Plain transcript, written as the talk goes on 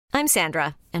I'm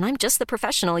Sandra, and I'm just the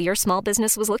professional your small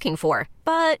business was looking for.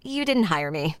 But you didn't hire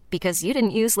me because you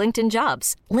didn't use LinkedIn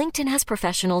Jobs. LinkedIn has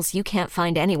professionals you can't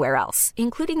find anywhere else,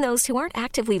 including those who aren't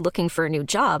actively looking for a new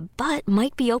job, but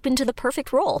might be open to the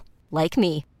perfect role, like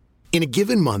me. In a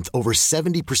given month, over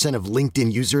 70% of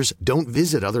LinkedIn users don't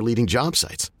visit other leading job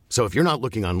sites. So if you're not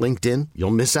looking on LinkedIn,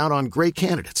 you'll miss out on great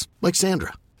candidates like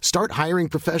Sandra. Start hiring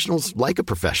professionals like a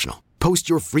professional. Post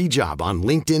your free job on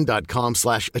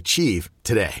linkedin.com/achieve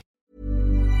today.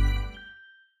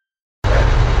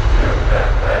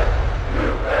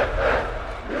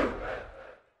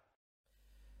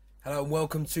 Hello and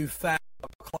welcome to Fan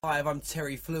Live. I'm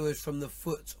Terry Flewers from the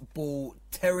Football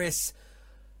Terrace.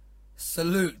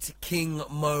 Salute King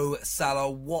Mo Salah.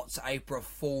 What a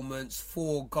performance.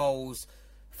 4 goals.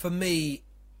 For me,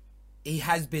 he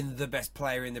has been the best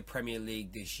player in the Premier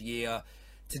League this year.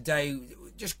 Today,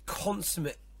 just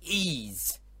consummate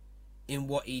ease in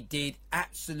what he did.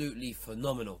 Absolutely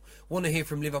phenomenal. Want to hear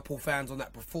from Liverpool fans on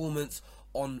that performance,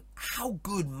 on how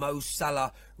good Mo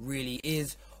Salah really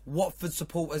is. Watford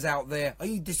supporters out there, are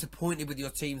you disappointed with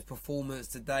your team's performance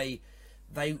today?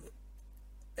 They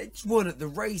just weren't at the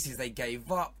races. They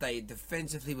gave up. They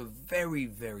defensively were very,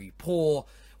 very poor.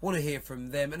 Want to hear from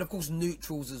them. And of course,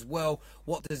 neutrals as well.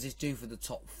 What does this do for the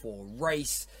top 4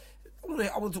 race? I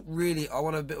want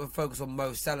a bit of a focus on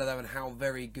Mo Salah though, and how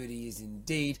very good he is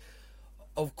indeed.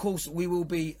 Of course, we will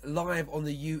be live on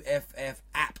the UFF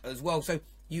app as well. So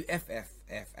UFF.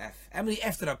 How many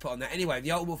F did I put on that? Anyway,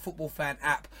 the Ultimate Football Fan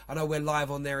app. I know we're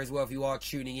live on there as well if you are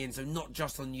tuning in. So not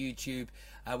just on YouTube,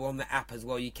 we're on the app as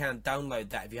well. You can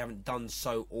download that if you haven't done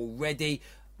so already.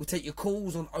 We'll take your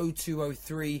calls on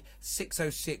 0203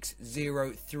 606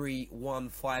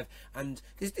 0315. And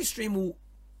this stream will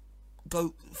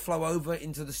flow over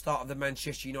into the start of the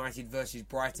Manchester United versus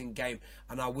Brighton game,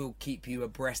 and I will keep you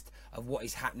abreast of what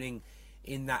is happening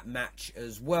in that match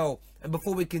as well. And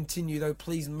before we continue though,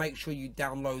 please make sure you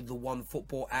download the One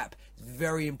Football app. It's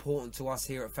very important to us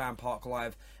here at Fan Park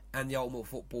Live and the Ultimate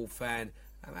Football Fan,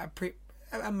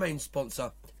 our main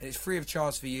sponsor, and it's free of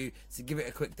charge for you, so give it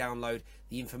a quick download.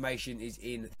 The information is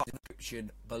in the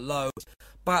description below.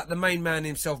 But the main man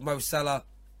himself, Mo Salah,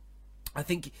 I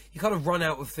think you kind of run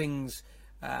out of things,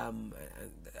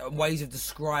 ways of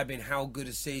describing how good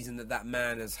a season that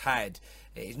man has had.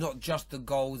 It's not just the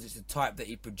goals, it's the type that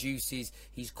he produces.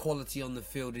 His quality on the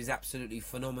field is absolutely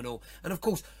phenomenal. And of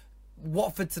course,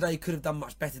 Watford today could have done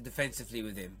much better defensively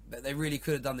with him. They really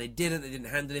could have done. They didn't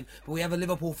handle him. But we have a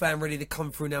Liverpool fan ready to come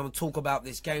through now and talk about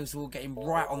this game, so we'll get him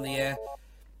right on the air.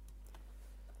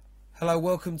 Hello,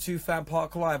 welcome to Fan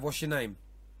Park Live. What's your name?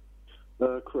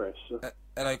 Chris.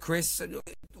 Hello, Chris.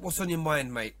 What's on your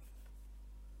mind, mate?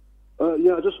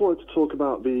 Yeah, I just wanted to talk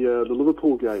about the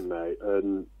Liverpool game, mate.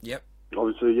 And yep.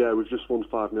 Obviously, yeah, we've just won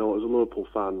 5-0. As a Liverpool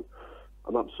fan,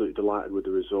 I'm absolutely delighted with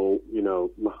the result. You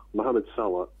know, Mohamed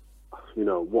Salah, you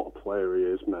know, what a player he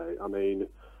is, mate. I mean,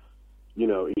 you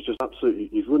know, he's just absolutely,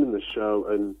 he's running the show,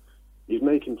 and he's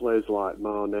making players like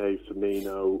Mane,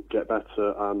 Firmino get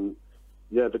better. And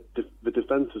yeah, the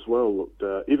defence as well looked,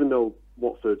 even though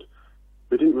Watford,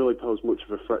 they didn't really pose much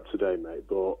of a threat today, mate.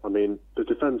 But I mean, the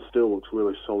defence still looks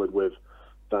really solid with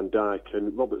Van Dijk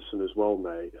and Robertson as well,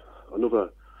 mate.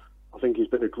 I think he's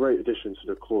been a great addition to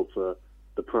the club for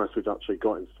the price we've actually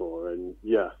got him for. And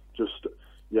yeah,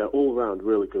 all round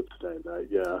really good today, mate.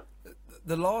 Yeah.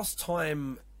 The last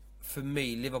time for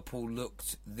me Liverpool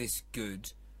looked this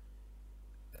good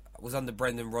was under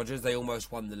Brendan Rodgers. They almost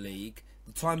won the league.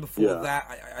 The time before that,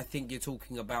 I think you're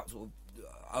talking about sort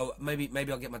of, maybe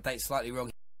I'll get my date slightly wrong.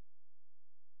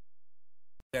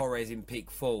 Torres in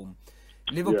peak form.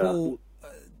 Liverpool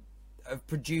have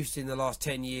produced in the last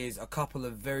 10 years a couple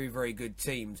of very, very good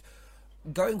teams.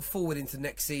 Going forward into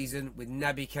next season with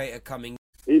Naby Keita coming,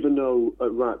 even though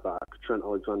at right back Trent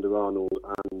Alexander-Arnold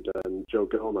and Joe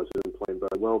Gomez have been playing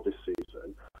very well this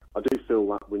season, I do feel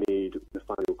like we need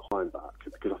Nathaniel Klein back,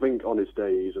 because I think on his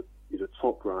day he's a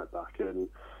top right back. And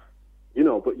you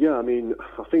know, but yeah, I mean,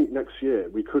 I think next year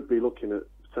we could be looking at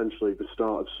potentially the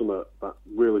start of something that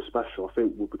really special. I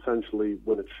think we'll potentially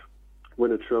win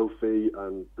a trophy,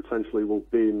 and potentially we'll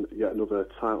be in yet another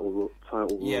title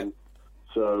run.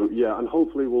 So yeah, and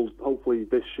hopefully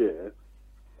this year,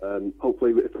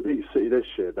 hopefully if we beat City this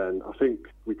year, then I think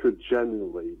we could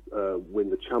genuinely win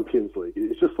the Champions League.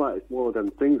 It's just like, it's one of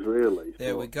them things, really.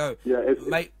 There we go. Yeah,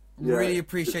 mate. Really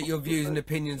appreciate your views and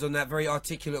opinions on that very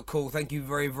articulate call. Thank you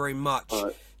very, very much.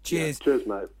 Right. Cheers. Yeah, cheers,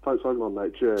 mate. Thanks so much,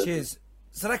 mate. Cheers. Cheers.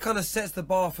 So that kind of sets the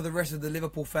bar for the rest of the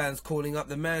Liverpool fans calling up.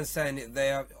 The man saying that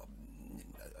they are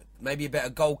maybe a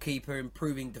better goalkeeper,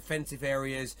 improving defensive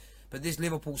areas, But this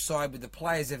Liverpool side, with the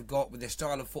players they've got, with their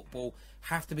style of football,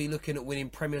 have to be looking at winning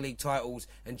Premier League titles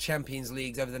and Champions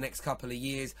Leagues over the next couple of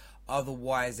years.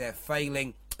 Otherwise, they're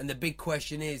failing. And the big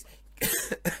question is,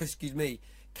 excuse me,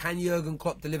 can Jurgen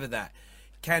Klopp deliver that?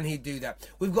 Can he do that?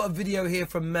 We've got a video here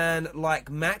from Man Like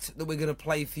Matt that we're going to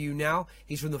play for you now.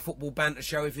 He's from the Football Banter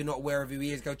Show. If you're not aware of who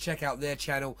he is, go check out their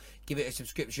channel, give it a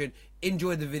subscription.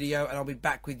 Enjoy the video, and I'll be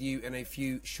back with you in a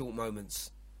few short moments.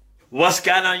 What's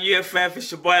going on, UFF? It's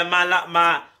your boy Man Like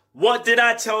Matt. What did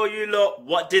I tell you, look?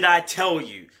 What did I tell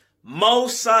you? Mo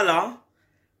Salah,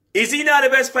 is he now the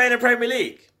best player in the Premier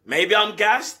League? Maybe I'm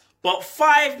gassed, but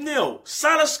 5-0.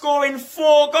 Salah scoring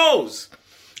 4 goals.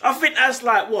 I think that's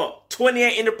like, what,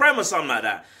 28 in the Prem or something like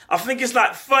that. I think it's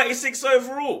like 36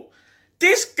 overall.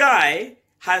 This guy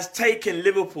has taken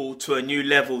Liverpool to a new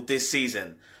level this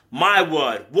season. My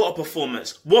word, what a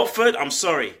performance. Watford, I'm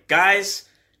sorry. Guys,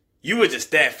 you were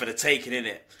just there for the taking,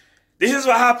 innit? This is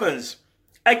what happens.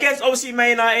 Against, obviously,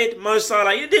 Man United, Mo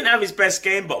Salah, he didn't have his best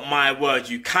game, but my word,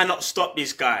 you cannot stop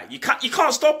this guy. You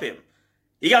can't stop him.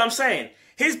 You get what I'm saying?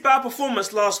 His bad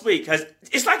performance last week,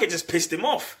 it's like it just pissed him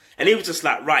off. And he was just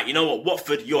like, right, you know what,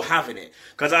 Watford, you're having it.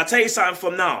 Because I'll tell you something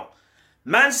from now.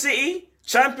 Man City,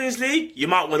 Champions League, you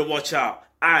might want to watch out.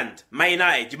 And Man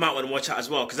United, you might want to watch out as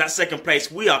well. Because that second place,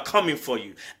 we are coming for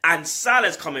you. And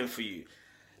Salah's coming for you.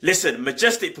 Listen,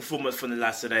 majestic performance from the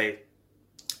lads today.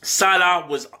 Salah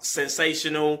was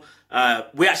sensational.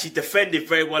 We actually defended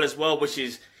very well as well, which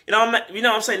is, you know what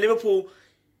I'm saying? Liverpool,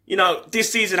 you know,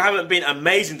 this season haven't been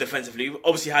amazing defensively. We've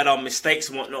obviously had our mistakes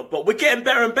and whatnot, but we're getting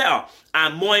better and better.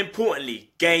 And more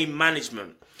importantly, game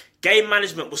management. Game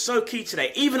management was so key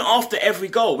today. Even after every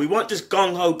goal, we weren't just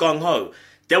gung-ho, gung-ho.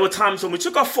 There were times when we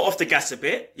took our foot off the gas a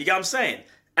bit, you get what I'm saying?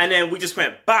 And then we just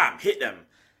went, bam, hit them.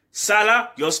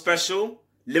 Salah, you're special.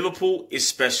 Liverpool is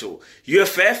special.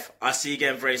 UFF, I'll see you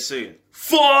again very soon.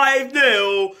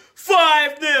 5-0,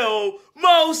 5-0,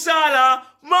 Mo Salah,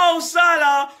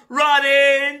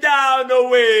 running down the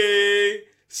wing.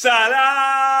 Salah!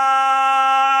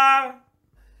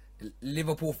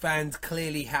 Liverpool fans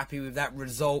clearly happy with that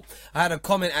result. I had a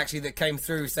comment actually that came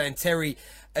through saying Terry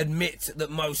admits that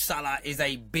Mo Salah is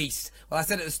a beast. Well, I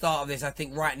said at the start of this, I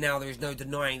think right now there is no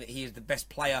denying that he is the best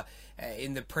player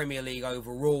in the Premier League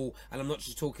overall, and I'm not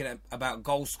just talking about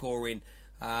goal scoring.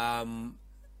 Absolutely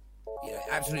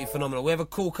phenomenal. We have a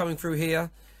call coming through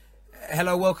here.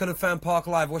 Hello, welcome to Fan Park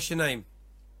Live. What's your name?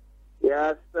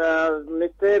 Yes,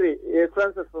 Mr.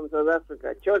 Francis from South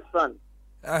Africa. Church fan.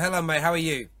 Hello, mate. How are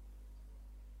you?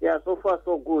 Yeah, so far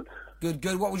so good.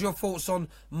 Good. What was your thoughts on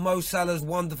Mo Salah's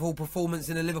wonderful performance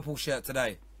in a Liverpool shirt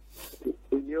today?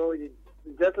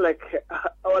 Just like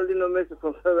our little Messi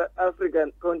from South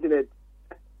African continent.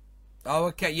 Oh,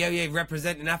 okay. Yeah,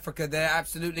 representing Africa there,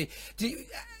 absolutely. Do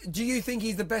you think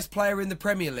he's the best player in the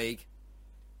Premier League?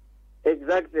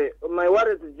 Exactly. My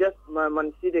worry is just my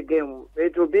Man City game.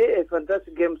 It will be a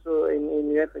fantastic game so in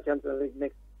UEFA Champions League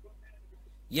next.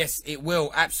 Yes, it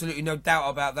will. Absolutely no doubt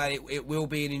about that. It will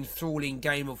be an enthralling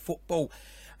game of football.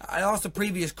 I asked a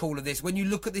previous caller this. When you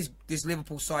look at this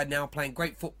Liverpool side now playing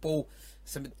great football,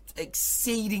 some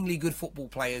exceedingly good football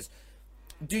players,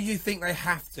 do you think they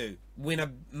have to win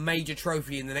a major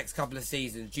trophy in the next couple of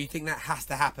seasons? Do you think that has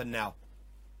to happen now?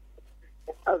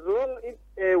 As long as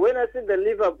when I see the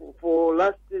Liverpool for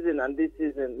last season and this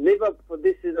season, Liverpool for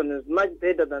this season is much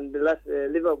better than the last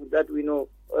Liverpool that we know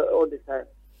all the time.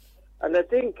 And I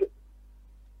think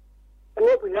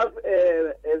Klopp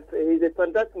he's a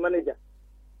fantastic manager,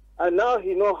 and now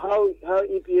he knows how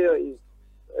EPL is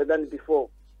than before.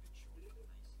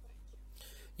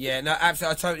 Yeah, no,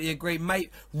 absolutely, I totally agree, mate.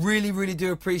 Really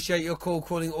do appreciate your call,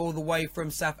 calling all the way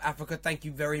from South Africa. Thank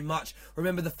you very much.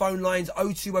 Remember the phone lines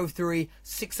 0203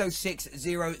 606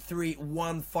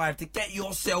 0315 to get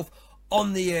yourself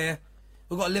on the air.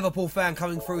 We've got a Liverpool fan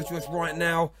coming through to us right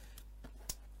now.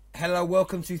 Hello,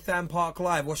 welcome to Fan Park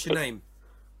Live. What's your name?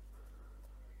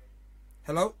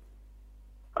 Hello?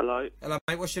 Hello,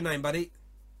 mate. What's your name, buddy?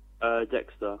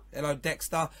 Dexter. Hello,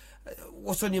 Dexter.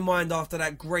 What's on your mind after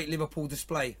that great Liverpool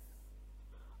display?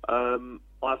 I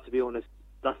have to be honest.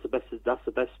 That's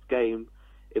the best game,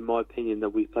 in my opinion,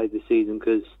 that we played this season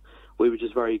because we were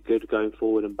just very good going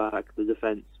forward and back. The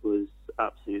defence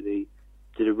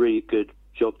did a really good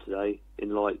job today.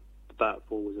 The back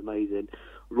four was amazing.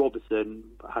 Robertson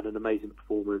had an amazing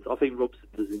performance. I think Robertson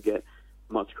doesn't get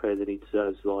much credit that he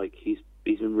deserves. He's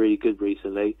been really good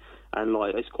recently, and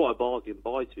it's quite a bargain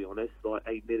buy, to be honest.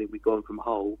 8 million we got him from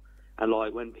Hull, and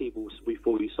when we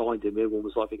thought you signed him, everyone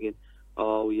was thinking,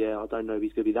 oh yeah, I don't know if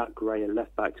he's going to be that great at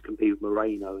left back to compete with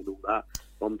Moreno and all that.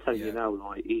 But I'm telling you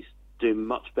now, he's doing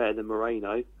much better than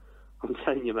Moreno. I'm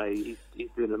telling you, mate, he's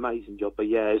doing an amazing job. But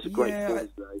yeah, it's a great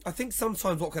performance today. I think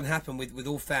sometimes what can happen with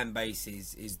all fan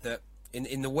bases is that in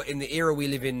the era we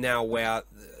live in now, where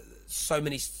there's so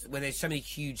many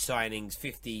huge signings,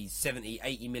 50, 70,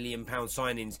 80 million pound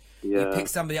signings, you pick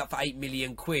somebody up for 8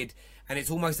 million quid, and it's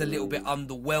almost a little bit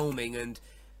underwhelming,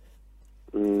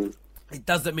 and it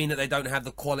doesn't mean that they don't have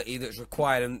the quality that's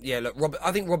required. And yeah, look,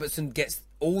 I think Robertson gets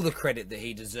all the credit that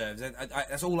he deserves.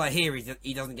 That's all I hear, is that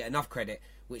he doesn't get enough credit,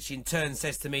 which in turn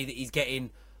says to me that he's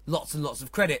getting lots and lots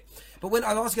of credit. But when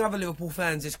I'm asking other Liverpool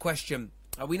fans this question,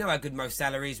 we know how good Mo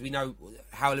Salah is, we know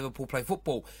how Liverpool play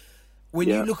football. When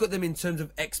you look at them in terms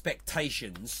of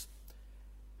expectations,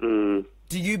 do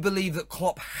you believe that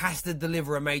Klopp has to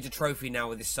deliver a major trophy now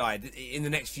with this side in the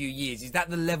next few years? Is that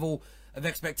the level of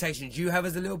expectations you have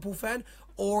as a Liverpool fan,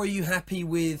 or are you happy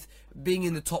with being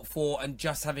in the top four and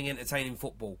just having entertaining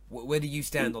football? Where do you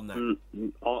stand on that?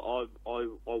 I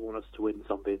want us to win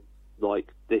something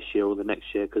like this year or the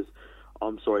next year, because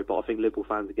I'm sorry, but I think Liverpool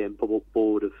fans are getting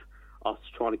bored of us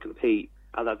trying to compete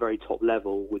at that very top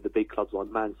level with the big clubs like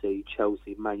Man City,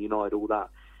 Chelsea, Man United, all that,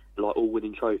 like all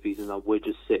winning trophies, and we're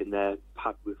just sitting there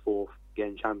happy with fourth,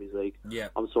 getting Champions League. Yeah,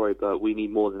 I'm sorry, but we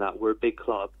need more than that. We're a big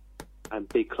club, and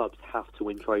big clubs have to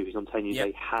win trophies. I'm telling you,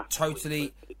 they have to.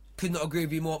 Totally. Could not agree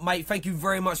with you more. Mate, thank you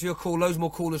very much for your call. Loads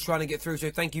more callers trying to get through,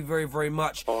 so thank you very, very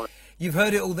much. Right. You've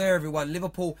heard it all there, everyone.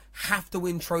 Liverpool have to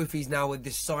win trophies now with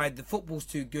this side. The football's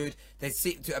too good. They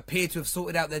appear to have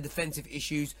sorted out their defensive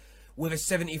issues with a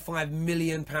 £75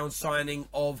 million signing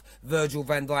of Virgil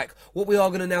van Dijk. What we are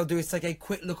going to now do is take a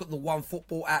quick look at the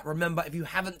OneFootball app. Remember, if you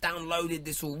haven't downloaded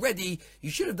this already, you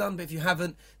should have done, but if you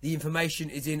haven't, the information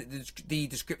is in the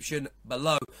description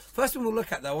below. First one we'll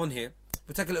look at, though, on here,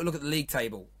 we'll take a little look at the league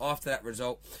table after that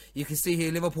result. You can see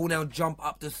here Liverpool now jump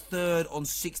up to third on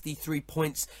 63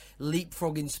 points,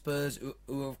 leapfrogging Spurs,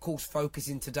 who are, of course,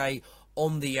 focusing today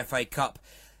on the FA Cup.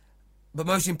 But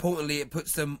most importantly, it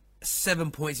puts them 7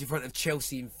 points in front of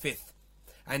Chelsea in fifth.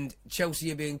 And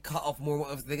Chelsea are being cut off more.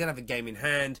 They're going to have a game in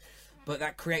hand, but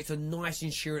that creates a nice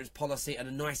insurance policy and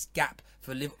a nice gap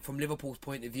from Liverpool's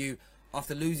point of view.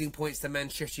 After losing points to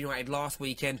Manchester United last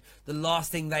weekend, the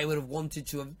last thing they would have wanted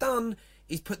to have done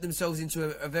is put themselves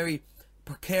into a very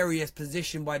precarious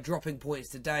position by dropping points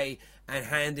today and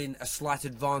handing a slight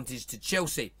advantage to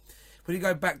Chelsea. When you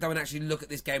go back, though, and actually look at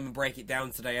this game and break it down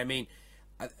today, I mean,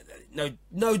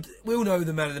 we all know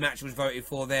the man of the match was voted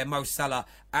for there. Mo Salah,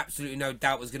 absolutely no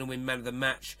doubt, was going to win man of the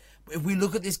match. But if we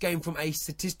look at this game from a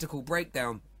statistical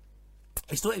breakdown,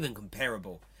 it's not even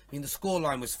comparable. I mean, the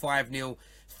scoreline was 5-0,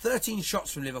 13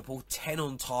 shots from Liverpool, 10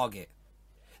 on target.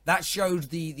 That shows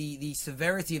the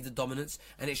severity of the dominance,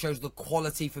 and it shows the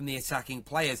quality from the attacking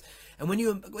players. And when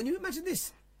you imagine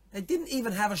this, they didn't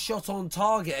even have a shot on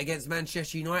target against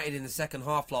Manchester United in the second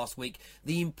half last week.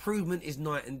 The improvement is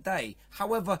night and day.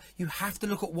 However, you have to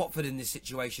look at Watford in this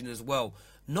situation as well.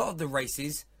 Not at the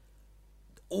races.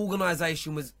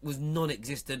 Organisation was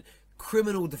non-existent.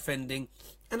 Criminal defending.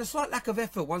 And a slight lack of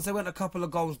effort. Once they went a couple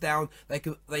of goals down, they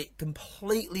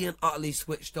completely and utterly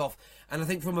switched off. And I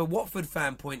think from a Watford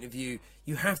fan point of view,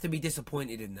 you have to be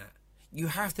disappointed in that. You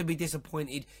have to be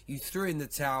disappointed. You threw in the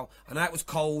towel. I know it was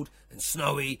cold and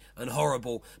snowy and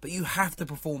horrible, but you have to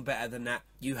perform better than that.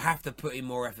 You have to put in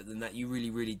more effort than that. You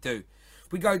really, really do.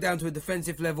 We go down to a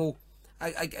defensive level.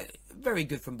 Very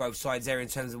good from both sides there in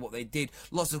terms of what they did.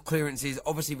 Lots of clearances,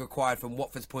 obviously required from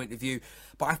Watford's point of view.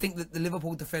 But I think that the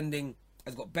Liverpool defending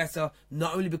has got better,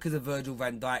 not only because of Virgil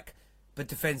van Dijk, but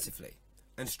defensively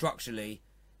and structurally.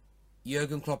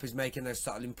 Jurgen Klopp is making those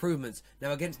subtle improvements.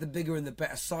 Now, against the bigger and the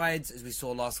better sides, as we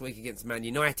saw last week against Man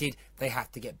United, they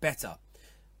have to get better.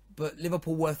 But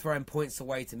Liverpool were throwing points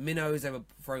away to minnows. They were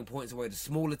throwing points away to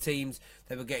smaller teams.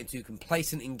 They were getting too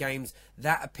complacent in games.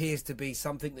 That appears to be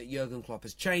something that Jurgen Klopp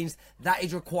has changed. That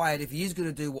is required if he is going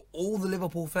to do what all the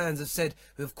Liverpool fans have said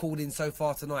who have called in so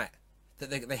far tonight.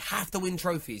 That they have to win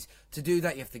trophies. To do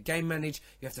that, you have to game manage,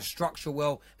 you have to structure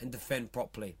well and defend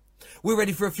properly. We're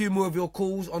ready for a few more of your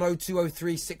calls on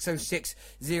 0203 606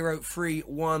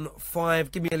 0315.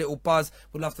 Give me a little buzz.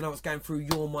 We'd love to know what's going through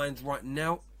your minds right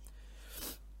now.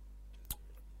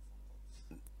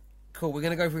 Cool, we're going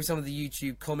to go through some of the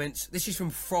YouTube comments. This is from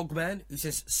Frogman, who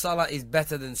says, Salah is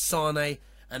better than Sane,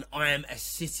 and I am a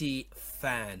City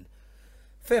fan.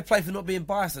 Fair play for not being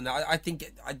biased on that.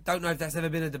 I don't know if that's ever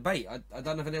been a debate. I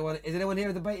don't know if anyone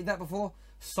here debated that before?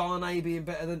 Sane being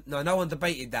better than... No one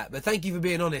debated that. But thank you for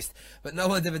being honest. But no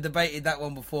one's ever debated that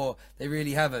one before. They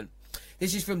really haven't.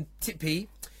 This is from Tippy,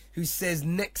 who says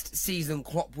next season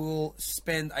Klopp will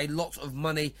spend a lot of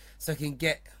money so he can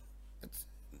get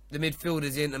The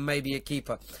midfielders in and maybe a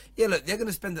keeper. Yeah, look, they're going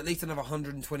to spend at least another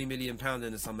 £120 million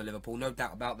in the summer, Liverpool. No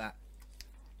doubt about that.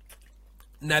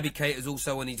 Naby Keita's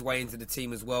also on his way into the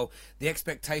team as well. The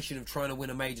expectation of trying to win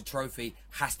a major trophy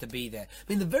has to be there.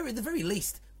 I mean, the very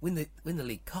least, win the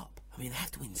League Cup. I mean, they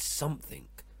have to win something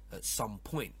at some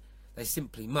point. They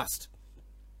simply must.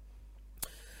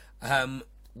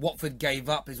 Watford gave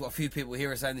up, is what a few people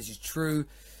here are saying. This is true.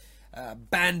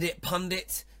 Bandit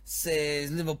Pundit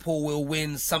says Liverpool will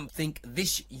win something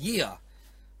this year.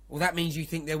 Well, that means you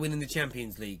think they're winning the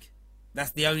Champions League.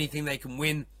 That's the only thing they can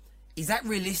win. Is that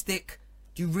realistic?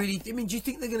 Do you really... do you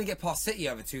think they're going to get past City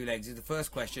over two legs is the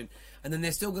first question. And then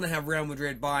they're still going to have Real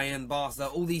Madrid, Bayern, Barca,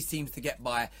 all these teams to get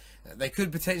by. They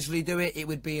could potentially do it. It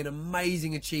would be an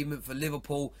amazing achievement for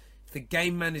Liverpool. If the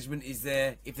game management is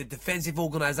there, if the defensive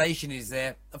organisation is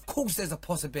there, of course there's a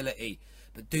possibility.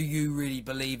 But do you really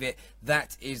believe it?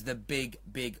 That is the big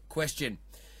question.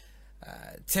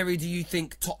 Terry, do you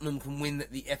think Tottenham can win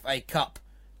the FA Cup?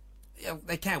 Yeah,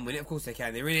 they can win it. Of course they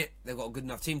can. They're in it. They've got a good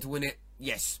enough team to win it.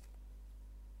 Yes.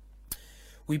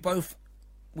 We both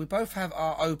have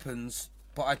our opens,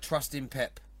 but I trust in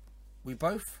Pep. We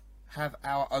both have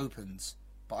our opens,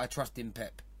 but I trust in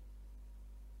Pep.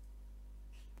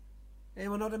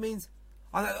 Anyone know what that means?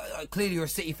 Clearly you're a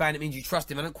City fan. It means you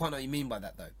trust him. I don't quite know what you mean by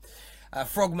that, though.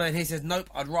 Frogman here says, nope,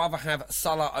 I'd rather have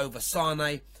Salah over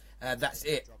Sane. That's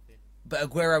it. But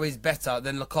Aguero is better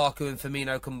than Lukaku and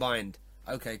Firmino combined.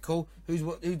 Okay, cool. Who's doing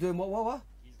what? He's going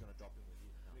to drop in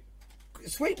with you.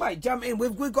 Sweet, mate. Jump in.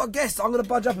 We've got guests. I'm going to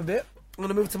budge up a bit. I'm going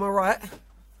to move to my right.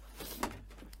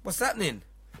 What's happening?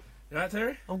 You right,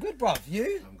 Terry? I'm good, bruv.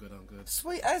 You? I'm good.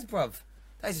 Sweet as, bruv.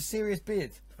 That is a serious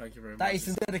beard. Thank you very much. That is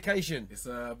some dedication. It's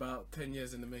about 10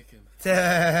 years in the making.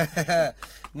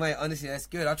 Mate, honestly, that's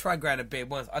good. I tried growing a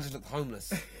beard once. I just looked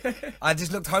homeless. And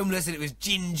it was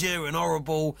ginger and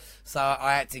horrible. So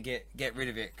I had to get rid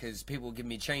of it because people were giving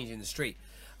me change in the street.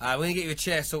 We're going to get you a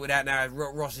chair sorted out now.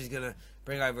 Ross is going to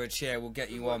bring over a chair. We'll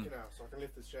get you on. Out, so I can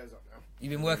lift the chairs up now.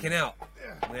 You've been working out?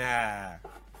 Yeah.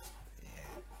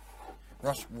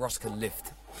 Ross can lift.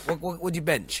 What'd you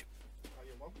bench?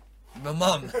 Your mum? My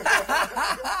mum.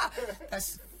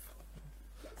 That's...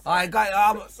 Alright,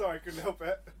 guys. Sorry, couldn't help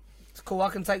it. It's cool. I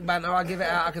can take banter. I'll give it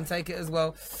out. I can take it as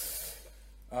well.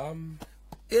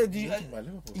 Yeah,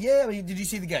 did you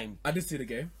see the game? I did see the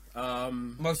game.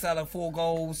 Mo Salah, 4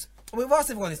 goals. We've asked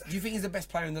everyone this. Do you think he's the best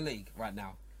player in the league right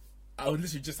now? I was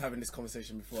literally just having this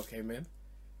conversation before I came in.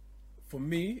 For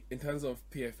me, in terms of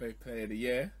PFA Player of the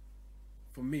Year,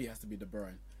 for me, it has to be De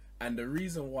Bruyne. And the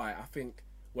reason why, I think,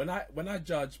 when I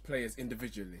judge players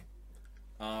individually,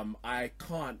 I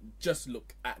can't just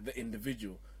look at the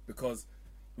individual because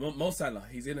Mo Salah,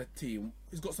 he's in a team.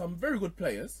 He's got some very good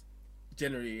players,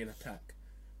 generally in attack,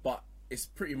 but it's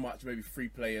pretty much maybe 3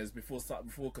 players before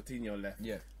Coutinho left.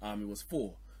 Yeah, it was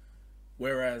 4.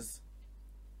 Whereas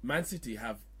Man City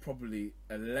have probably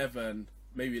 11,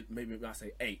 maybe I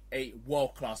say 8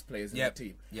 world-class players in the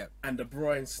team. Yeah, and De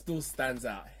Bruyne still stands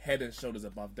out head and shoulders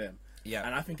above them. Yeah,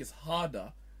 and I think it's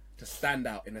harder to stand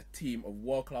out in a team of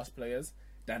world-class players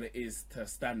than it is to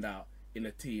stand out in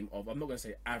a team of, I'm not going to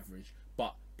say average,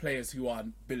 but players who are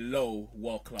below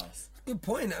world-class. Good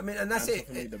point. I mean, and that's it.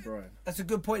 For me, De Bruyne. That's a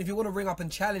good point. If you want to ring up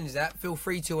and challenge that, feel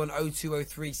free to on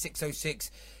 0203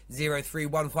 606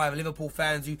 0315. Liverpool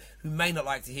fans who may not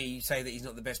like to hear you say that he's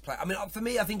not the best player. I mean, for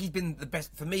me, I think he's been the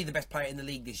best player in the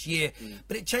league this year.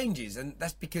 But it changes, and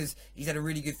that's because he's had a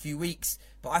really good few weeks.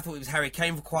 But I thought it was Harry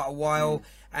Kane for quite a while.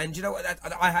 And you know what?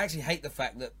 I actually hate the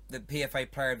fact that the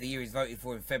PFA Player of the Year is voted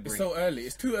for in February. It's so early.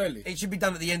 It's too early. It should be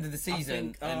done at the end of the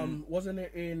season. I think, wasn't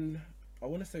it in? I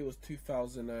want to say it was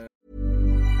 2000.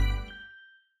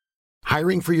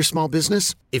 Hiring for your small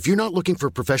business? If you're not looking for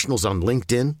professionals on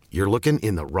LinkedIn, you're looking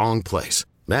in the wrong place.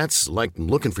 That's like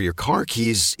looking for your car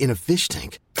keys in a fish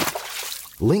tank.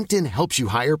 LinkedIn helps you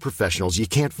hire professionals you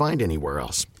can't find anywhere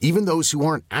else, even those who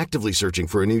aren't actively searching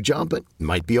for a new job but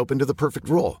might be open to the perfect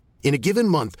role. In a given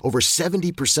month, over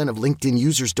 70% of LinkedIn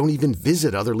users don't even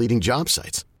visit other leading job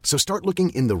sites. So start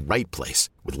looking in the right place.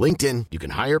 With LinkedIn, you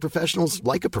can hire professionals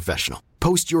like a professional.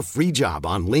 Post your free job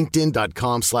on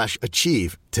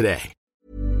linkedin.com/achieve today.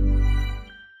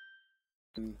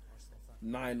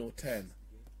 9 or 10,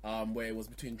 where it was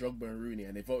between Drogba and Rooney,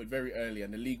 and they voted very early,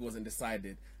 and the league wasn't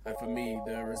decided. And for me,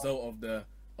 the result of the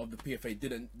PFA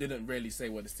didn't really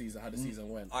say how the season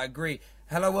went. I agree.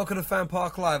 Hello, welcome to Fan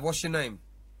Park Live. What's your name?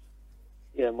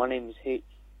 Yeah, my name is H.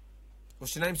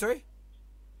 What's your name, sorry?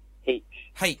 H.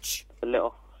 H. The letter.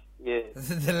 Yeah.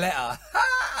 The letter.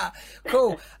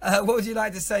 Cool. What would you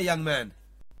like to say, young man?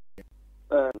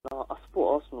 No, I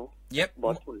support Arsenal. Yep. But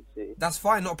I just wanted to say, that's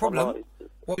fine, not a problem.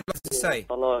 What would you like to say?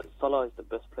 Salah is the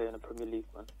best player in the Premier League,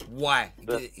 man. Why?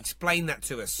 Explain that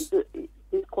to us.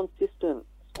 He's consistent.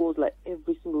 Scores like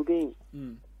every single game.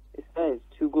 This guy is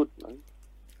too good, man.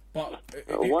 But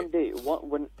when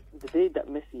the day that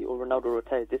Messi or Ronaldo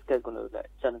retires, this guy's gonna like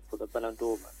challenge for the Ballon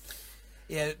d'Or, man.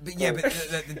 Yeah, but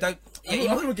don't.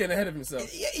 I'm not getting ahead of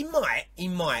himself. Yeah, he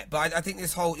might. But I think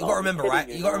this whole you got to remember, right?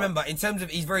 You got to remember in terms of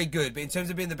he's very good, but in terms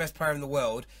of being the best player in the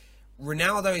world,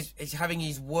 Ronaldo is having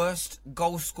his worst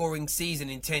goal-scoring season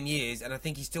in 10 years, and I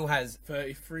think he still has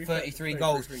 33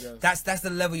 goals. That's the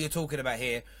level you're talking about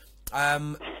here.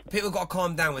 People got to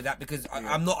calm down with that because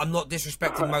I'm not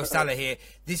disrespecting Mo Salah here.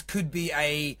 This could be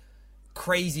a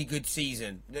crazy good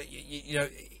season. You know,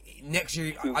 next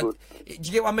year. Do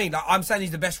you get what I mean? Like, I'm saying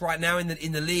he's the best right now in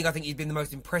the league. I think he's been the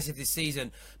most impressive this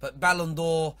season. But Ballon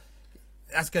d'Or,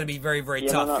 that's going to be very, very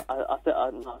tough. I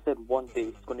said one day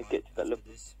he's going to get to that level.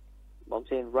 But I'm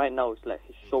saying right now it's like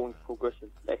he's showing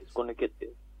progression. Like he's going to get there.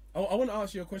 I want to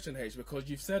ask you a question, H, because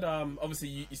you've said obviously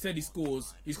you said he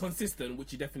scores, he's consistent,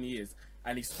 which he definitely is,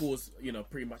 and he scores, you know,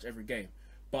 pretty much every game.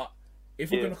 But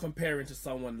if we're going to compare him to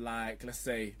someone like, let's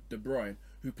say, De Bruyne,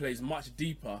 who plays much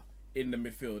deeper in the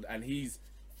midfield, and he's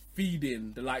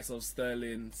feeding the likes of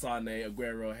Sterling, Sane,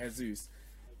 Aguero, Jesus,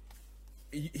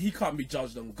 he can't be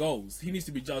judged on goals. He needs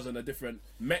to be judged on a different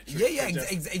metric.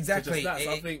 Exactly. So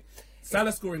I think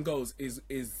Salah scoring goals is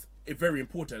very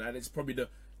important, and it's probably the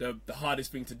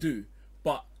hardest thing to do.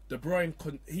 But De Bruyne,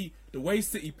 the way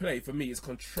City play for me is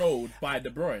controlled by De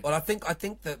Bruyne. Well, I think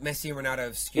that Messi and Ronaldo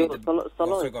have skewed.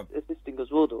 Salah is assisting as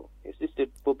well, though. He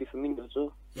assisted Bobby Firmino as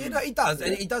well. Yeah, no, he does,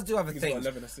 and he does do other things.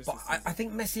 But I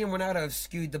think Messi and Ronaldo have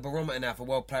skewed the barometer now for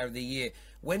World Player of the Year.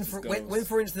 When,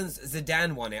 for instance,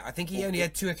 Zidane won it, I think he only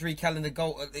had 2 or 3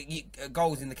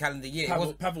 goals in the calendar year.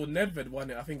 Pavel Nedved won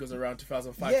it. I think it was around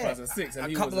 2005, 2006. And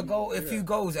a few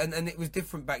goals, and it was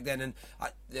different back then. And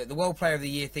the World Player of the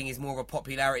Year thing is more of a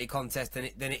popularity contest than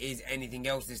it is anything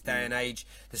else this day and age.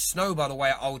 The snow, by the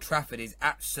way, at Old Trafford is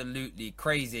absolutely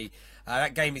crazy.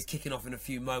 That game is kicking off in a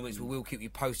few moments. We will keep you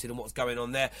posted on what's going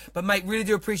on there. But, mate, really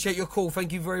do appreciate your call.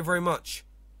 Thank you very, very much.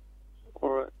 All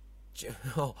right.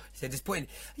 Oh, so disappointing.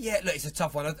 Yeah, look, it's a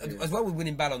tough one. As well with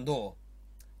winning Ballon d'Or,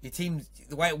 your team,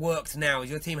 the way it works now is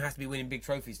your team has to be winning big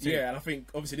trophies too. Yeah, and I think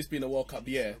obviously this being a World Cup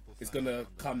year, it's going to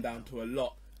come down to a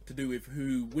lot to do with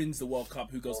who wins the World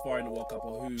Cup, who goes far in the World Cup,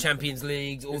 or who Champions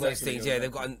Leagues, all those things. Yeah,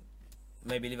 they've got.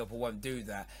 Maybe Liverpool won't do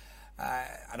that.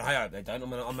 And I hope they don't.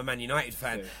 I'm a Man United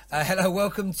fan. Hello,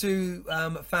 welcome to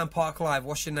Fan Park Live.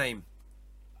 What's your name?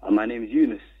 My name is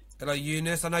Yunus. Hello,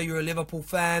 Yunus. I know you're a Liverpool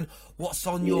fan. What's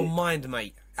on your mind,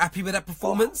 mate? Happy with that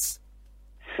performance?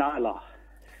 Salah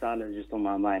is just on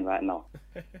my mind right now.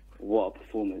 What a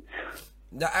performance.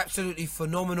 They're absolutely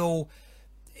phenomenal.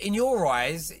 In your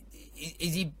eyes,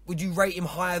 is he? Would you rate him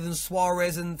higher than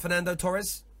Suarez and Fernando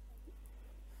Torres?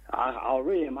 I'll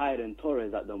rate him higher than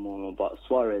Torres at the moment, but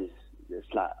Suarez, it's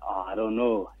like, I don't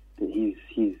know. He's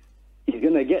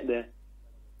gonna get there.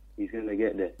 He's gonna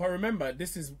get there. But remember,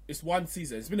 it's one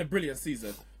season. It's been a brilliant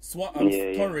season.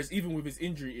 Torres, even with his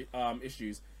injury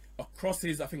issues, across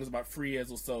his, I think it was about 3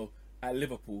 years or so at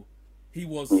Liverpool, he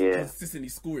was consistently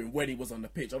scoring when he was on the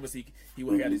pitch. Obviously, he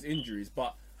had his injuries,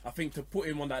 but I think to put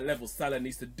him on that level, Salah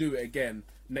needs to do it again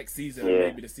next season and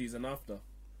maybe the season after.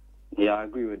 Yeah, I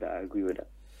agree with that.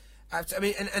 I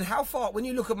mean, and how far, when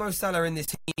you look at Mo Salah in this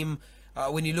team,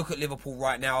 when you look at Liverpool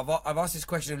right now, I've asked this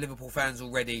question of Liverpool fans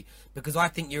already because I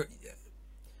think you're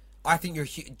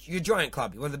a giant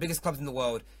club. You're one of the biggest clubs in the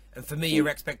world, and for me, your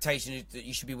expectation is that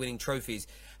you should be winning trophies.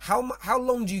 How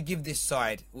long do you give this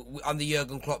side under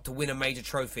Jurgen Klopp to win a major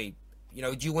trophy? You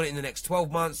know, do you want it in the next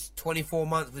 12 months, 24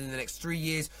 months, within the next 3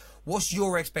 years? What's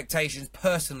your expectations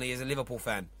personally as a Liverpool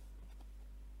fan?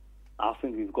 I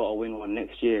think we've got to win one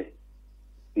next year.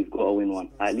 We've got to win one,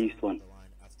 at least one.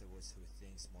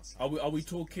 Are we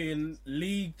talking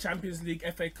League, Champions League,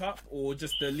 FA Cup, or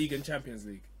just the League and Champions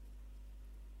League?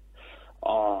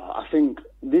 I think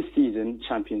this season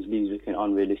Champions League is looking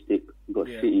unrealistic. We've got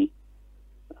City.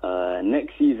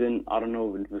 Next season, I don't know,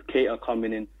 with Keita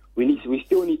coming in, we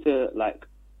still need to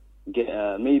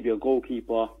get maybe a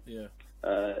goalkeeper. Yeah.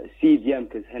 CDM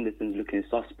because Henderson's looking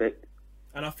suspect.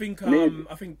 And I think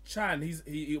Chan,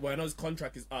 I know his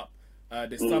contract is up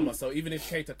this summer, so even if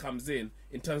Keita comes in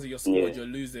terms of your squad, you're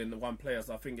losing one player.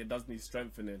 So I think it does need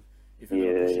strengthening if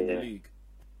you're going to push in the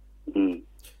league.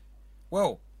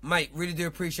 Well, mate, really do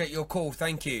appreciate your call.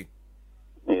 Thank you.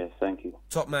 Yeah, thank you.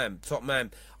 Top man.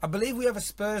 I believe we have a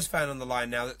Spurs fan on the line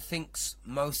now that thinks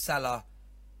Mo Salah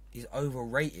is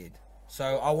overrated. So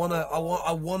I want to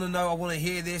know. I want to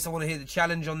hear this. I want to hear the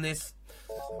challenge on this.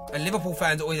 And Liverpool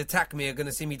fans always attack me are going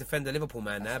to see me defend the Liverpool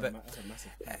man now. But That's a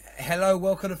massive thing. hello,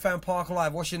 welcome to Fan Park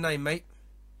Live. What's your name, mate?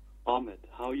 Ahmed,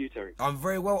 how are you, Terry? I'm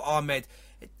very well, Ahmed.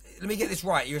 Let me get this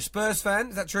right. You're a Spurs fan,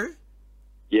 is that true?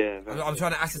 Yeah. I'm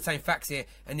trying to ascertain facts here.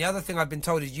 And the other thing I've been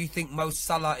told is you think Mo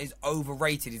Salah is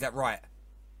overrated. Is that right?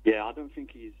 Yeah, I don't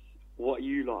think he's what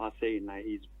you lot are saying. Like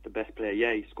he's the best player.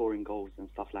 Yeah, he's scoring goals and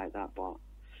stuff like that. But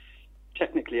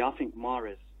technically, I think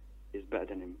Mahrez is better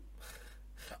than him.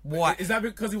 What? Is that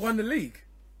because he won the league?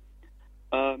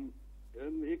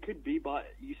 It could be, but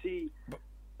you see,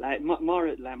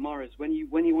 Mahrez, when he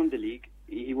won the league,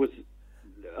 he was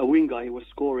a winger. He was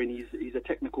scoring. He's a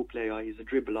technical player. He's a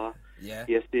dribbler. Yeah.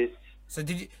 He assists. So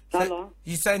did you? Salah? So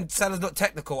you saying Salah's not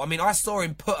technical? I mean, I saw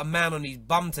him put a man on his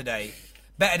bum today,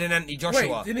 better than Anthony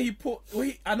Joshua. Wait, didn't he put?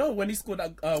 I know when he scored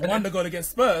that wonder goal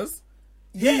against Spurs.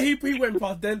 He went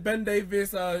past Ben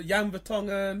Davis, Jan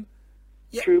Vertonghen.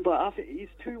 Yeah. True, but I think he's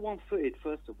too one-footed.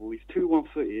 First of all, he's too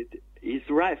one-footed. His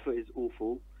right foot is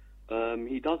awful.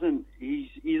 He doesn't. He's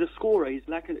a scorer. He's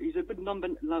a good number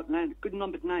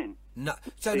 9. No,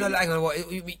 so no, hang on.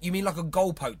 What you mean, like a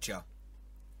goal poacher?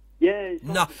 Yeah.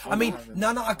 No, I mean,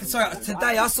 no. Sorry,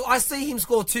 today I see him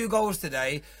score 2 goals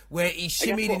today, where he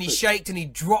shimmied and he shaked and he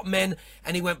dropped men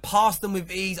and he went past them with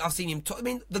ease. I've seen him. I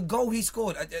mean, the goal he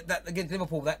scored that against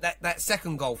Liverpool, that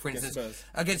second goal, for instance,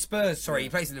 against Spurs. Sorry, he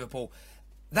plays in Liverpool.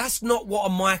 That's not what a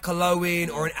Michael Owen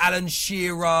or an Alan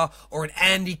Shearer or an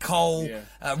Andy Cole,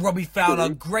 Robbie Fowler,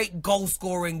 great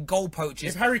goal-scoring goal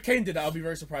poachers. If Harry Kane did that, I'll be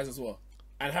very surprised as well.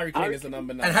 And Harry Kane is the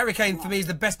number 9. And Harry Kane, for me, is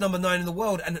the best number 9 in the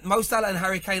world. And Mo Salah and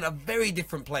Harry Kane are very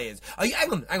different players.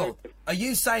 Hang on. Are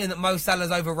you saying that Mo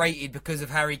Salah's overrated because of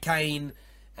Harry Kane?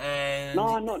 And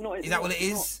No. Is that what it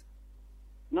is?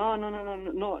 No.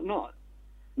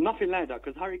 Nothing like that.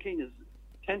 Because Harry Kane is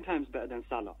 10 times better than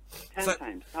Salah. 10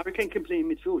 times. Harry Kane can play in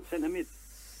midfield, centre mid.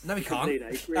 No, he can't.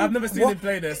 I've never seen him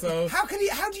play there. So how do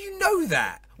you know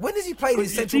that? When has he played in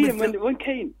central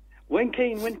midfield? When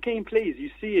Kane plays,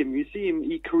 you see him.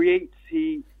 He creates.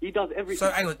 He does everything.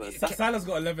 So hang on, Salah's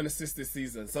got 11 assists this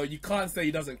season, so you can't say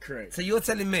he doesn't create. So you're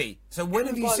telling me? So when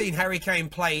have you seen Harry Kane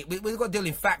play? We've got to deal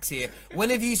in facts here. When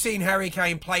have you seen Harry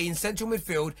Kane play in central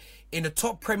midfield in a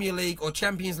top Premier League or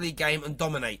Champions League game and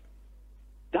dominate?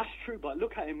 That's true, but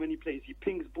look at him when he plays. He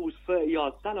pings balls 30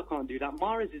 yards. Salah can't do that.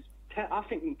 Mahrez is. I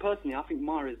think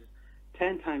Mahrez is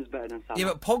 10 times better than Salah. Yeah,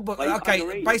 but Pogba.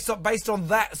 Okay, based on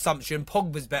that assumption,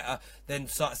 Pogba's better than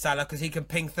Salah because he can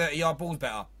ping 30-yard balls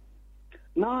better.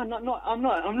 No, I'm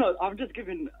not. I'm just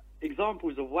giving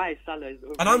examples of why Salah is.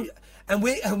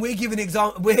 We're giving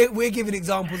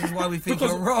examples of why we think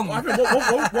you're wrong. I think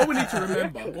what we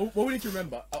need to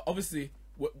remember, obviously,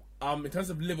 in terms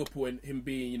of Liverpool and him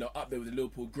being up there with the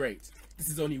Liverpool greats, this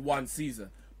is only one season.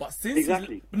 But since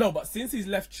since he's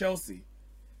left Chelsea,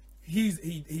 he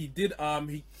did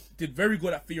very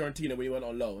good at Fiorentina when he went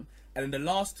on loan, and in the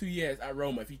last 2 years at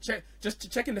Roma, if you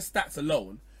checking the stats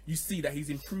alone, you see that he's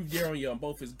improved year on year on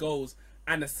both his goals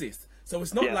and assists. So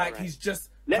it's not he's just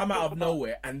come out of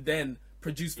nowhere and then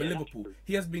produced for Liverpool.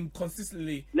 He has been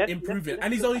consistently improving,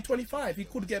 and he's only 25. He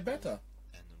could get better.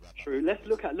 True. Let's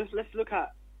look at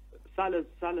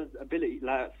Salah's ability,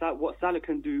 like what Salah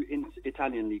can do in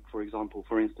Italian league, for example.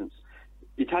 For instance,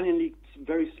 Italian league's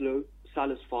very slow.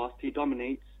 Salah's fast. He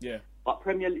dominates. Yeah. But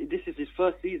Premier League, this is his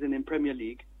first season in Premier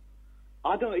League.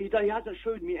 He hasn't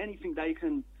showed me anything that he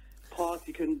can pass.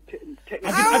 He can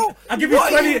I'll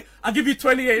give you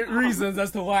 28 reasons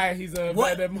as to why he's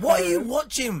better than. What are you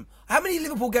watching? How many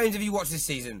Liverpool games have you watched this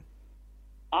season?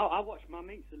 I watch. My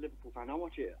mate's a Liverpool fan. I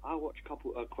watch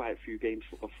quite a few games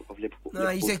of Liverpool. No,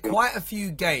 you said quite a few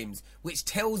games, which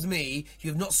tells me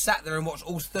you have not sat there and watched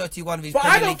all 31 of his but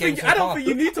Premier League games. I don't think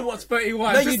you need to watch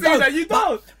 31. No, you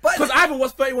don't. Because I haven't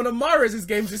watched 31 of Mahrez's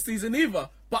games this season either.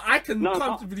 But I can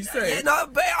comfortably say. No,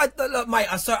 but look, mate,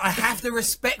 I have to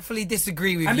respectfully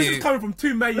disagree with you. And this is coming from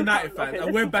 2 Man United fans,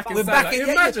 and we're back in Salah.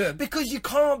 Imagine. Because you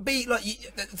can't be like.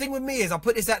 The thing with me is, I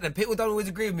put this out there. People don't always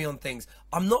agree with me on things.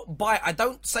 I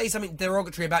don't say something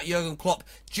derogatory about Jurgen Klopp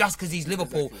just because he's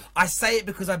Liverpool. Exactly. I say it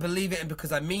because I believe it and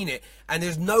because I mean it. And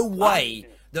there's no way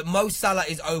that Mo Salah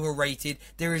is overrated.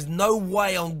 There is no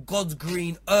way on God's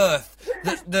green earth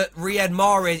that Riyad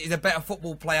Mahrez is a better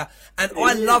football player. And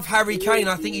I love Harry Kane.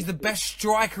 I think he's the best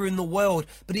striker in the world.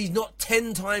 But he's not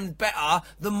 10 times better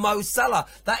than Mo Salah.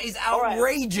 That is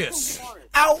outrageous.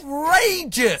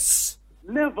 Outrageous.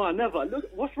 Never. Look,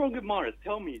 what's wrong with Mahrez?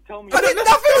 Tell me. I mean, nothing's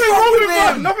wrong with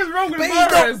him. Nothing's wrong with Mahrez.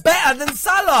 But he's not better than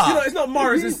Salah. It's not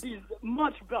Mahrez.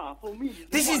 much better for me.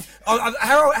 This is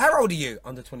how old are you?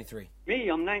 Under 23. Me,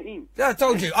 I'm 19. Yeah, I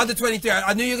told you, under 23.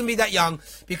 I knew you were gonna be that young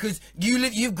because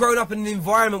you've grown up in an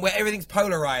environment where everything's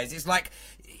polarized. It's like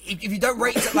if you don't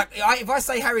rate if I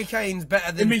say Harry Kane's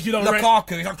better than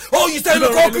Lukaku, it's like, oh, you say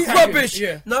Lukaku's rubbish.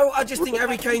 Yeah. No, I just think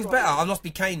Harry Kane's better. I've lost me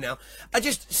Kane now.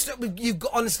 You've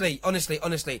got honestly,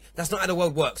 that's not how the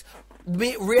world works.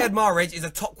 Riyad Mahrez is a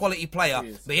top quality player,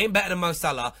 but he ain't better than Mo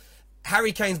Salah.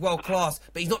 Harry Kane's world class,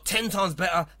 but he's not 10 times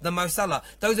better than Mo Salah.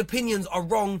 Those opinions are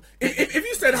wrong. If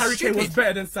you said Harry Kane was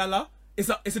better than Salah, it's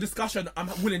a discussion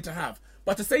I'm willing to have.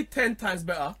 But to say 10 times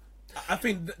better, I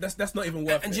think that's not even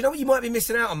worth it. And do you know what you might be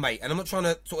missing out on, mate? And I'm not trying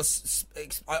to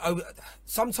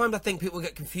sometimes I think people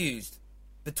get confused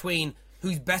between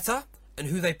who's better and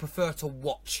who they prefer to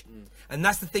watch. And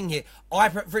that's the thing here.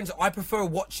 For instance, I prefer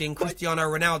watching Cristiano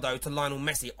Ronaldo to Lionel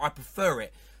Messi. I prefer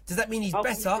it. Does that mean he's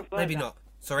better? Maybe not.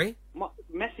 Sorry?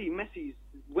 Messi,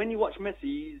 when you watch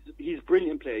Messi, he's a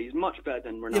brilliant player. He's much better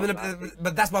than Ronaldo. Yeah,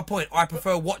 but that's my point. I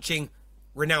prefer watching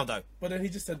Ronaldo. But then he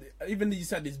just said, even you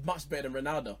said he's much better than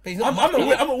Ronaldo. I'm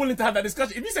not willing to have that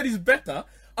discussion. If you said he's better,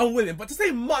 I'm willing. But to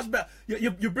say much better,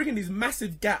 you're bringing these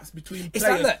massive gaps between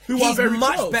players who are very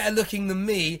much close. better looking than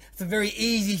me. It's a very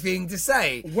easy thing to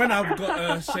say. When I've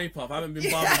got a shape up, I haven't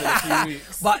been barbed in a few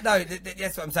weeks. But no,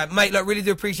 that's what I'm saying. Mate, look, really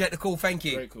do appreciate the call. Thank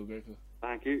you. Very cool.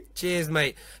 Thank you. Cheers,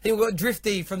 mate. I think we've got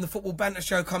Drifty from the Football Banter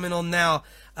Show coming on now.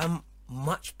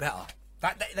 Much better.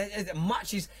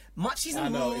 Much is I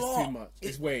know, a it's lot. too much.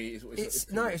 It's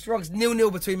wrong. It's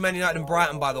 0-0 between Man United and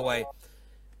Brighton, by the way.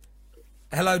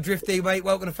 Hello, Drifty, mate.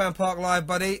 Welcome to Fan Park Live,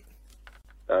 buddy.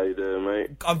 How you doing, mate?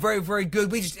 I'm very, very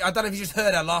good. I don't know if you just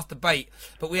heard our last debate,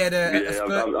 but we had a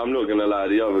I'm not gonna lie.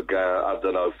 The other guy, I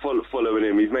don't know. Following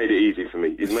him, he's made it easy for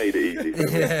me.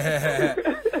 Yeah.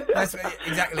 That's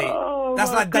exactly.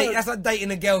 That's like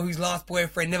dating a girl whose last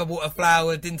boyfriend never bought her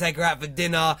flowers, didn't take her out for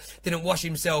dinner, didn't wash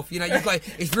himself. You know,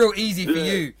 it's real easy for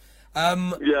you. Yeah, I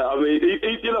mean,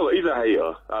 you know what? He's a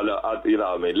hater. You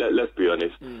know what I mean? Let's be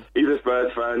honest. He's a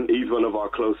Spurs fan. He's one of our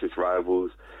closest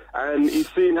rivals. And he's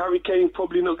seeing Harry Kane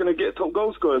probably not going to get top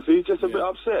goal scorer, so he's just a bit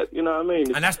upset. You know what I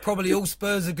mean? And that's probably all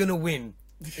Spurs are going to win.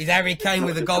 Is Harry Kane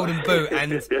with a golden boot,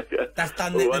 and that's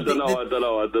done. I don't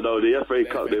know. The FA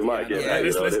Cup, they might get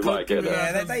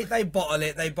that. They bottle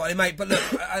it, mate. But look,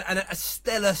 a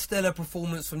stellar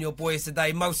performance from your boys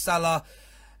today. Mo Salah.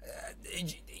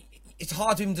 It's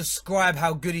hard to even describe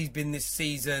how good he's been this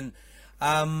season.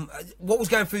 What was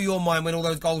going through your mind when all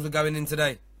those goals were going in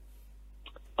today?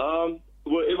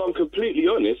 Well, if I'm completely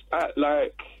honest, I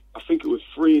think it was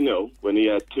 3-0 when he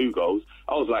had 2 goals.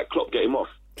 I was like, Klopp, get him off.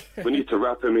 We need to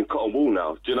wrap him in cotton wool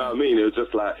now. Do you know what I mean? It was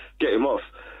just like, get him off.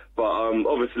 But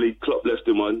obviously, Klopp left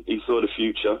him on. He saw the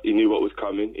future. He knew what was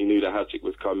coming. He knew the hat-trick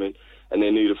was coming. And they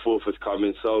knew the fourth was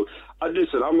coming. So,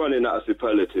 listen, I'm running out of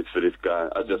superlatives for this guy.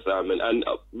 I just am. And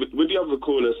with the other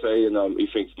caller saying he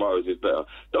thinks Mahrez is better,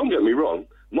 don't get me wrong.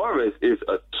 Mahrez is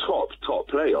a top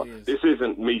player. This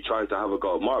isn't me trying to have a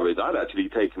go at Mahrez. I'd actually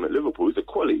take him at Liverpool. He's a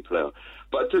quality player.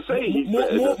 But to say he's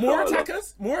more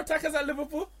attackers at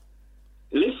Liverpool.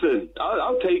 Listen,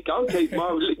 I'll take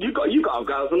Mahrez. You got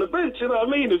guys on the bench. You know what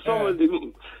I mean? If someone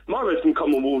Mahrez can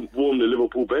come and warm the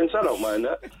Liverpool bench, I don't mind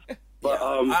that. But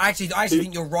I actually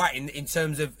think you're right in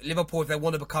terms of Liverpool. If they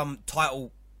want to become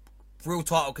real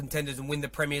title contenders and win the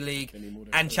Premier League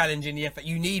and challenge in the FA,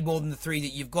 you need more than the 3 that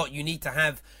you've got. You need to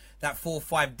have that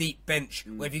 4-5 deep bench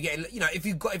where if you get,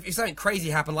 if something crazy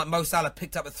happened like Mo Salah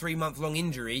picked up a 3-month-long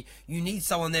injury, you need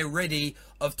someone there ready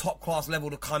of top class level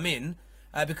to come in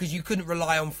because you couldn't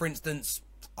rely on, for instance,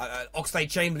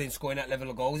 Oxlade-Chamberlain scoring that level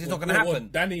of goals. It's not going to happen.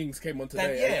 Danny Ings came on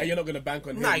today. And you're not going to bank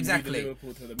on him. No, exactly.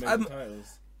 Liverpool to the major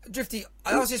titles. Drifty,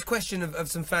 I asked this question of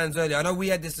some fans earlier. I know we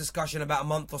had this discussion about a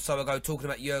month or so ago talking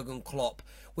about Jurgen Klopp.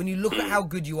 When you look at how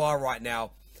good you are right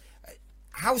now,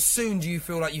 how soon do you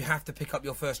feel like you have to pick up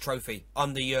your first trophy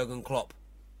under Jurgen Klopp?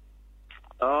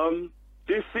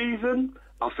 This season,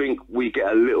 I think we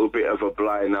get a little bit of a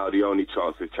blind now. The only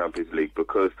chance is Champions League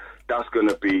because that's going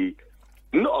to be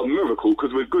not a miracle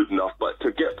because we're good enough, but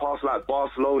to get past like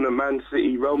Barcelona, Man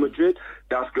City, Real Madrid,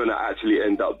 that's going to actually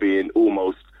end up being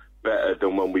almost better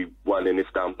than when we won in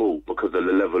Istanbul because of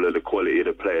the level of the quality of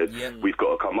the players we've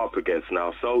got to come up against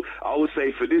now. So I would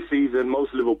say for this season,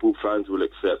 most Liverpool fans will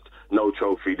accept no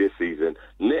trophy this season.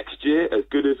 Next year, as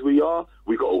good as we are,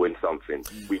 we got to win something.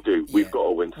 We do. We've got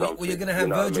to win something. Well, you're going to have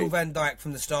Virgil van Dijk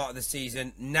from the start of the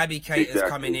season. Naby Keita's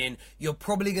coming in. You're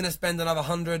probably going to spend another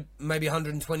 100, maybe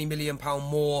 120 million pound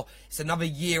more. It's another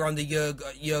year under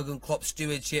Jurgen Klopp's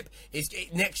stewardship.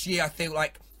 Next year, I feel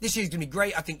like this year's going to be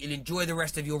great. I think you'll enjoy the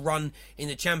rest of your run in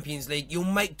the Champions League. You'll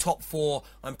make top 4.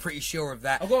 I'm pretty sure of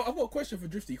that. I've got a question for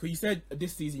Drifty, because you said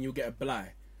this season you'll get a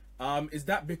bye. Is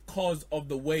that because of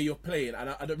the way you're playing?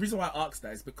 And the reason why I ask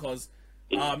that is because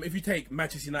if you take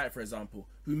Manchester United, for example,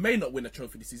 who may not win a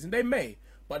trophy this season, they may,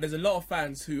 but there's a lot of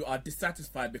fans who are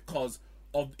dissatisfied because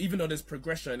of, even though there's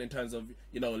progression in terms of,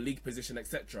 league position,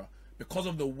 etc., because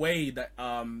of the way that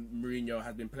Mourinho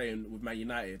has been playing with Man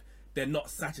United, they're not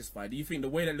satisfied. Do you think the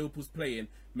way that Liverpool's playing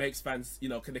makes fans,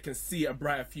 they can see a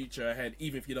brighter future ahead,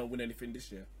 even if you don't win anything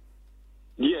this year?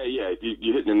 Yeah,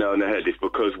 you hit the nail on the head. It's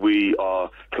because we are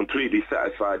completely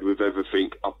satisfied with everything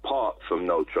apart from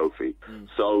no trophy.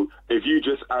 So if you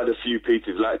just add a few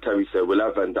pieces, like Terry said, we'll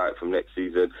have Van Dijk from next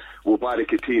season. We'll buy the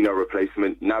Coutinho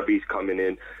replacement. Naby's coming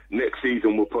in. Next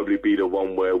season will probably be the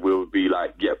one where we'll be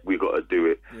like, yep, we got to do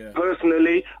it. Yeah.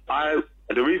 Personally,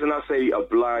 the reason I say a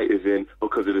blight is in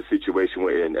because of the situation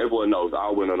we're in. Everyone knows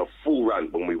I went on a full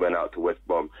rant when we went out to West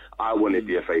Brom. I wanted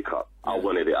the FA Cup. I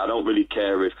wanted it. I don't really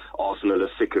care if Arsenal are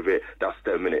sick of it. That's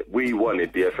their minute. We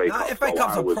wanted the FA Cup. FA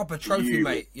Cup's a proper trophy,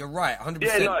 mate. You're right, 100%.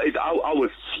 Yeah, I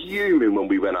was fuming when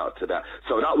we went out to that.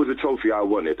 So that was a trophy I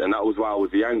wanted, and that was why I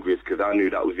was the angriest, because I knew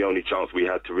that was the only chance we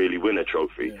had to really win a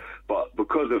trophy. Yeah. But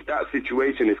because of that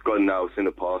situation, it's gone now. It's in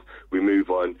the past. We move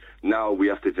on. Now we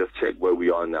have to just check where we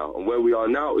are now. And where we are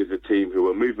now is a team who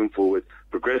are moving forward,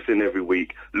 progressing every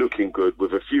week, looking good,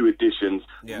 with a few additions,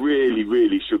 really,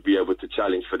 really should be able to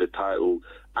challenge for the title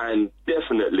and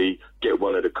definitely get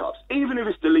one of the cups. Even if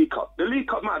it's the League Cup. The League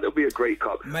Cup might not be a great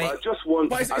cup. Mate, but I just want...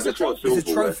 But it's a trophy. It's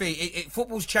a trophy.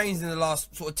 Football's changed in the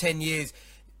last sort of 10 years.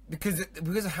 Because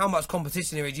of how much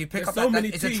competition there is, you pick up so many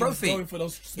it's a trophy. Going for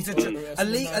those a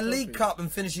league cup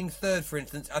and finishing third, for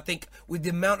instance. I think with the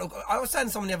amount of, I was saying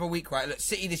to someone the other week, right? Look,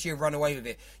 City this year run away with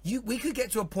it. We could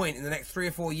get to a point in the next 3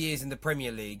 or 4 years in the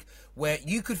Premier League where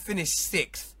you could finish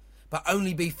 6th, but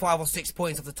only be 5 or 6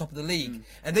 points off the top of the league,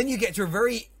 and then you get to a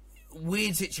very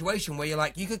weird situation where you're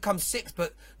like, you could come 6th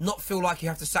but not feel like you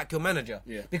have to sack your manager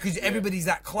because everybody's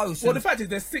that close. Well, the fact is,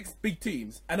 there's 6 big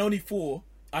teams and only 4.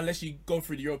 Unless you go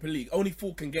through the Europa League, only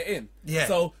 4 can get in. Yeah.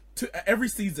 So every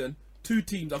season, 2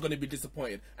 teams are going to be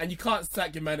disappointed, and you can't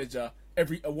sack your manager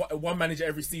one manager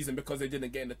every season because they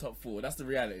didn't get in the top 4. That's the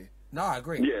reality. No, I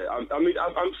agree. Yeah, I mean,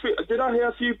 did I hear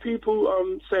a few people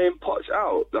saying Poch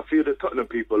out? A few of the Tottenham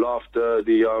people after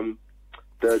the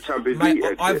Champions League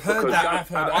exit. I've heard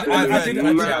that.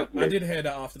 I did hear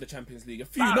that after the Champions League. A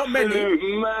few, not many.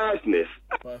 Absolute madness.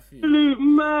 Absolute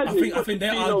madness. I think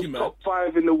their argument, top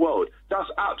 5 in the world. That's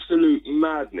absolute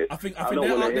madness. I think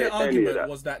their argument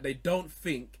was that they don't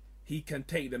think he can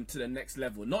take them to the next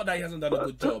level. Not that he hasn't done a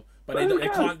good job, but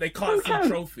they can't see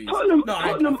trophies.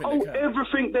 Tottenham owe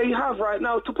everything they have right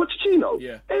now to Pochettino.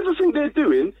 Yeah. Everything they're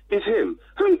doing is him.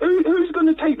 Who's going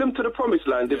to take them to the promised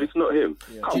land if it's not him?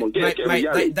 Yeah. Come on, get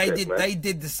they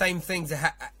did the same things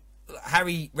that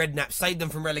Harry Redknapp saved them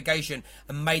from relegation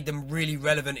and made them really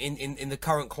relevant in the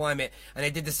current climate, and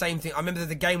they did the same thing. I remember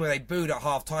the game where they booed at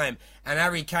half time and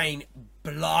Harry Kane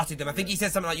blasted them. I think he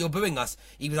said something like, "You're booing us."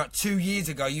 He was like, 2 years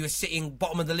ago you were sitting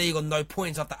bottom of the league on no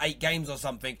points after 8 games or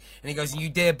something, and he goes, "You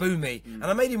dare boo me?" And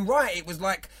I made him right. It was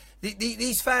like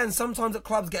these fans sometimes at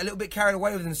clubs get a little bit carried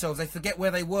away with themselves. They forget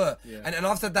where they were. And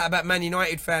I've said that about Man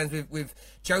United fans with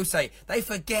Jose. They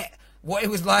forget what it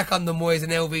was like under Moyes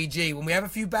and LVG when we have a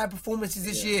few bad performances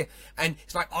this year. And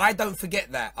it's like, I don't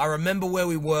forget that. I remember where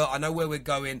we were. I know where we're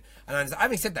going. And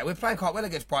having said that, we're playing quite well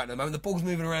against Brighton at the moment. The ball's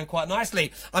moving around quite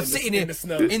nicely. I'm sitting in the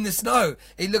snow.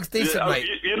 It looks decent, mate.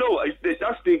 You know,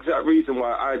 that's the exact reason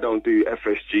why I don't do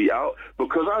FSG out,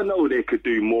 because I know they could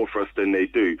do more for us than they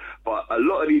do. But a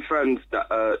lot of these fans that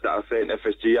are saying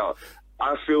FSG out,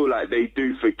 I feel like they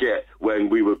do forget when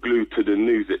we were glued to the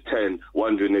news at 10,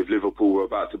 wondering if Liverpool were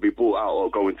about to be bought out or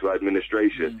go into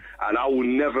administration. And I will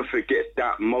never forget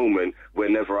that moment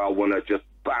whenever I want to just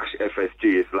bash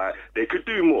FSG. It's like, they could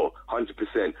do more,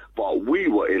 100%, but we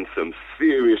were in some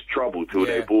serious trouble till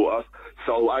they bought us.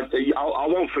 So I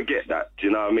won't forget that, do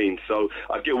you know what I mean? So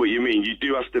I get what you mean. You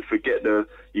do have to forget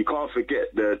you can't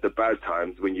forget the bad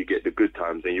times when you get the good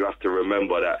times, and you have to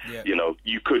remember that, you know,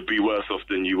 you could be worse off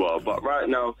than you are. But right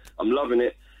now, I'm loving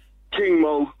it. King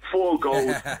Mo, 4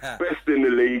 goals, best in the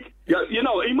league. Yeah, you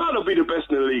know, he might not be the best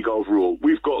in the league overall.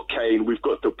 We've got Kane, we've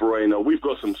got De Bruyne, we've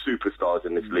got some superstars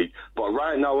in this league. But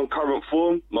right now, in current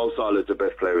form, Mo Salah's the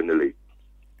best player in the league.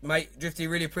 Mate, Drifty,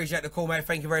 really appreciate the call, mate.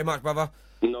 Thank you very much, brother.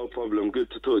 No problem. Good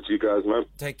to talk to you guys, man.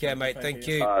 Take care, mate. Thank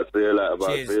you. All right, see you later,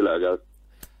 bye. Cheers. See you later, guys.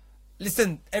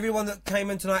 Listen, everyone that came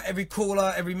in tonight, every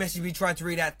caller, every message we tried to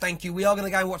read out, thank you. We are going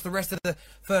to go and watch the rest of the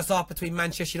first half between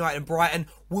Manchester United and Brighton.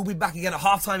 We'll be back again at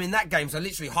half-time in that game, so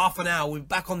literally half an hour. We'll be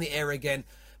back on the air again.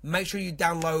 Make sure you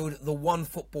download the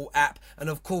OneFootball app and,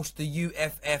 of course, the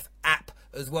UFF app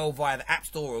as well via the App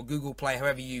Store or Google Play,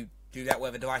 however you do that,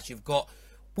 whatever device you've got.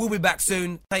 We'll be back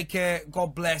soon. Take care.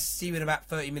 God bless. See you in about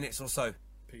 30 minutes or so.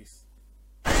 Peace.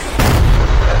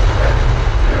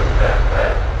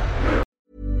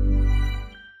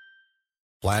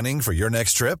 Planning for your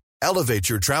next trip? Elevate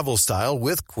your travel style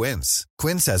with Quince.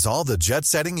 Quince has all the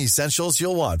jet-setting essentials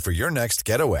you'll want for your next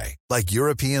getaway, like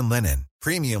European linen,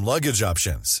 premium luggage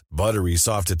options, buttery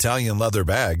soft Italian leather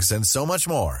bags, and so much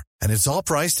more. And it's all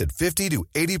priced at 50 to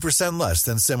 80% less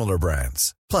than similar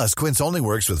brands. Plus, Quince only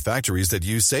works with factories that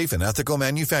use safe and ethical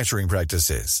manufacturing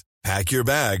practices. Pack your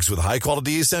bags with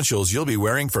high-quality essentials you'll be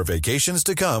wearing for vacations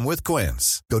to come with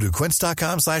Quince. Go to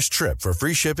quince.com/trip for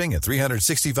free shipping and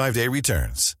 365-day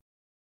returns.